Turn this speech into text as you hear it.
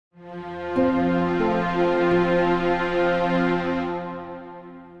I'm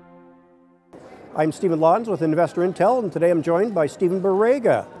Stephen Lautens with InvestorIntel, and today I'm joined by Stephen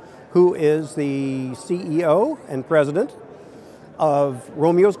Burega, who is the CEO and president of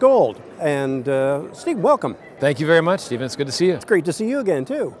Romios Gold. And Stephen, welcome. Thank you very much, Stephen. It's good to see you. It's great to see you again,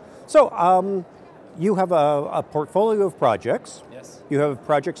 too. So, you have a portfolio of projects. Yes. You have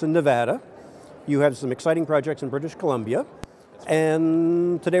projects in Nevada. You have some exciting projects in British Columbia.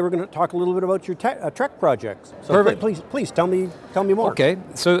 And today we're going to talk a little bit about your Trek projects. So Perfect. Please tell me more. Okay,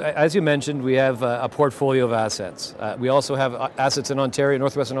 so as you mentioned, we have a portfolio of assets. We also have assets in Ontario,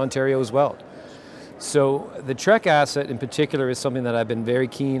 northwestern Ontario as well. So the Trek asset in particular is something that I've been very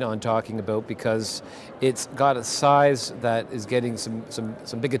keen on talking about because it's got a size that is getting some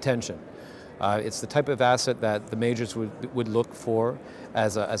big attention. It's the type of asset that the majors would look for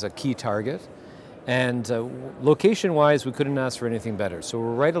as a key target. And location-wise, we couldn't ask for anything better. So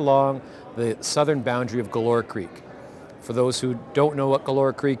we're right along the southern boundary of Galore Creek. For those who don't know what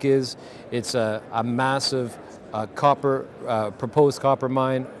Galore Creek is, it's a massive proposed copper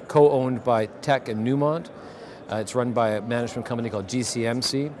mine co-owned by Tech and Newmont. It's run by a management company called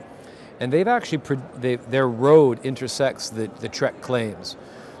GCMC. And they've actually, their road intersects the Trek claims.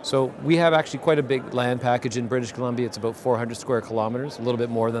 So we have actually quite a big land package in British Columbia. It's about 400 square kilometers, a little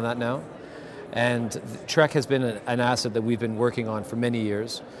bit more than that now. And Trek has been an asset that we've been working on for many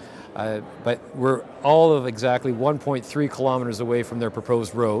years, but we're all of exactly 1.3 kilometers away from their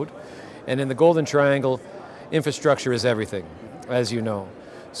proposed road. And in the Golden Triangle, infrastructure is everything, as you know.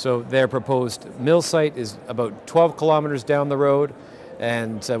 So their proposed mill site is about 12 kilometers down the road,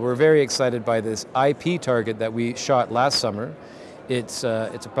 and we're very excited by this IP target that we shot last summer. It's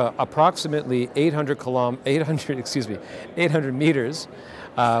about approximately 800 meters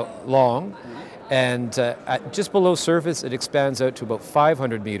long, and just below surface it expands out to about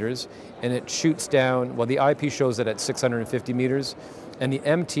 500 meters, and it shoots down, well, the IP shows it at 650 meters, and the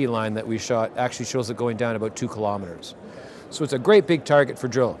MT line that we shot actually shows it going down about 2 kilometers. So it's a great big target for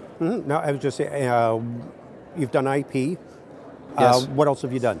drill. Mm-hmm. Now, I was just saying, you've done IP. Yes. What else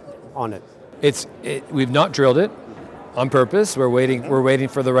have you done on it? We've not drilled it on purpose. We're waiting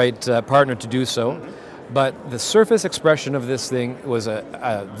for the right partner to do so. But the surface expression of this thing was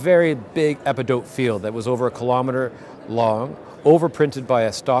a very big epidote field that was over 1 kilometer long, overprinted by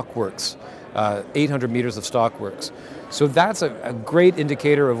a stockworks, 800 meters of stockworks. So that's a great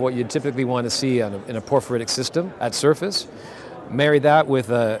indicator of what you'd typically want to see in a porphyritic system at surface. Marry that with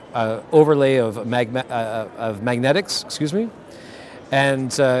an overlay of magnetics,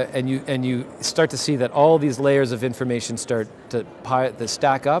 and you start to see that all these layers of information start to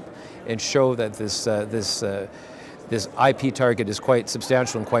stack up and show that this IP target is quite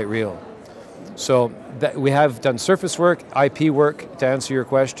substantial and quite real. So we have done surface work, IP work, to answer your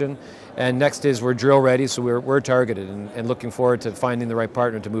question, and next is we're drill ready, so we're targeted and looking forward to finding the right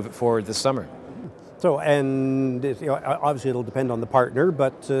partner to move it forward this summer. So, and obviously it'll depend on the partner,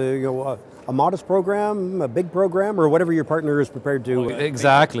 but a modest program, a big program, or whatever your partner is prepared to.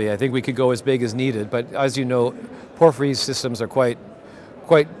 Exactly. I think we could go as big as needed, but as you know, porphyry systems are quite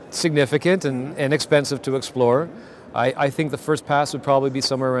significant and expensive to explore. I think the first pass would probably be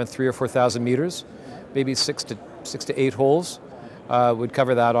somewhere around 3,000 or 4,000 meters, maybe 6 to 8 holes would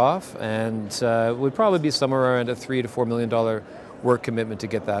cover that off, and would probably be somewhere around a $3 to $4 million work commitment to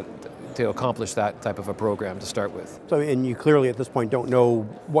get that, to accomplish that type of a program to start with. So, and you clearly at this point don't know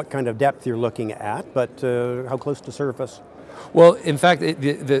what kind of depth you're looking at, but how close to surface? Well, in fact,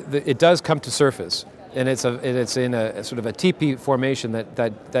 it does come to surface, and it's in a sort of a teepee formation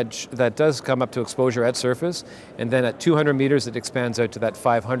that does come up to exposure at surface, and then at 200 meters it expands out to that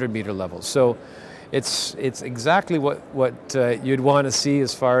 500 meter level. So it's exactly what you'd want to see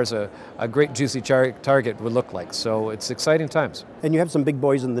as far as a great juicy target would look like. So it's exciting times. And you have some big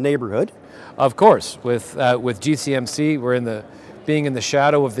boys in the neighborhood. Of course, with GCMC, we're being in the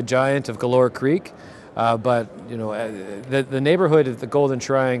shadow of the giant of Galore Creek. But you know, the neighborhood of the Golden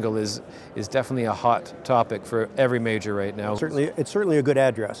Triangle is definitely a hot topic for every major right now. It's certainly a good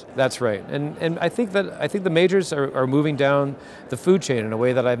address. That's right, and I think the majors are moving down the food chain in a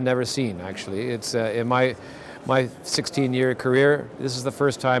way that I've never seen. Actually, it's in my 16-year career, this is the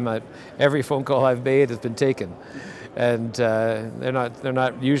first time that every phone call I've made has been taken, and they're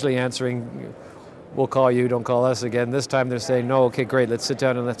not usually answering. We'll call you, don't call us again. This time they're saying, no, okay, great, let's sit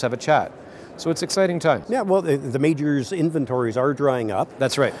down and let's have a chat. So it's exciting times. Yeah, well, the majors' inventories are drying up.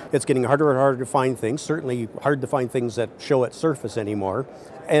 That's right. It's getting harder and harder to find things, certainly hard to find things that show at surface anymore.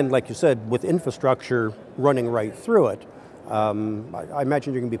 And like you said, with infrastructure running right through it, I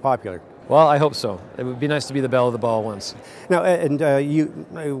imagine you're going to be popular. Well, I hope so. It would be nice to be the belle of the ball once. Now,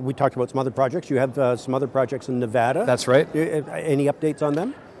 we talked about some other projects. You have some other projects in Nevada. That's right. Any updates on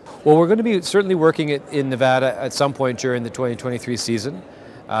them? Well, we're going to be certainly working in Nevada at some point during the 2023 season.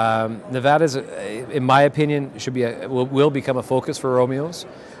 Nevada, in my opinion, will become a focus for Romios.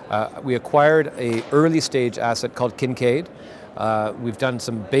 We acquired an early stage asset called Kincaid. We've done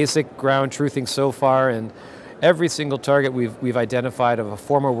some basic ground truthing so far, and every single target we've identified of a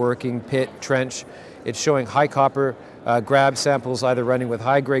former working pit trench, it's showing high copper grab samples either running with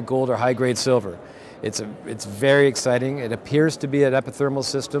high-grade gold or high-grade silver. It's very exciting. It appears to be an epithermal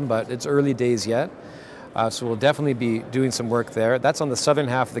system, but it's early days yet. So we'll definitely be doing some work there. That's on the southern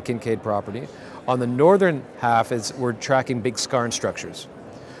half of the Kincaid property. On the northern half, we're tracking big skarn structures.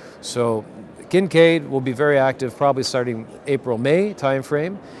 So Kincaid will be very active probably starting April-May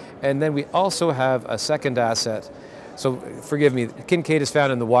timeframe. And then we also have a second asset. So forgive me, Kincaid is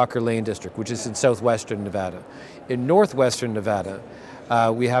found in the Walker Lane district, which is in southwestern Nevada. In northwestern Nevada,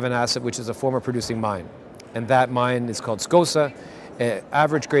 we have an asset which is a former producing mine. And that mine is called Scosa.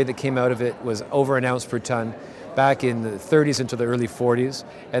 Average grade that came out of it was over an ounce per ton back in the 30s into the early 40s,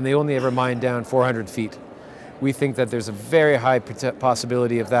 and they only ever mined down 400 feet. We think that there's a very high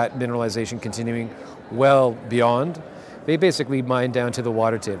possibility of that mineralization continuing well beyond. They basically mined down to the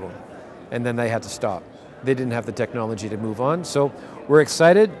water table, and then they had to stop. They didn't have the technology to move on. So we're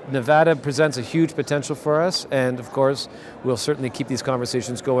excited. Nevada presents a huge potential for us, and of course, we'll certainly keep these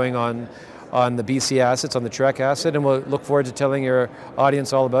conversations going on the BC assets, on the Trek asset, and we'll look forward to telling your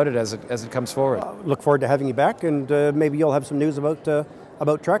audience all about it as it comes forward. Look forward to having you back, and maybe you'll have some news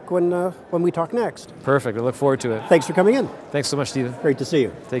about Trek when we talk next. Perfect. I look forward to it. Thanks for coming in. Thanks so much, Stephen. Great to see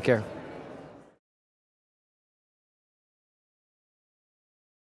you. Take care.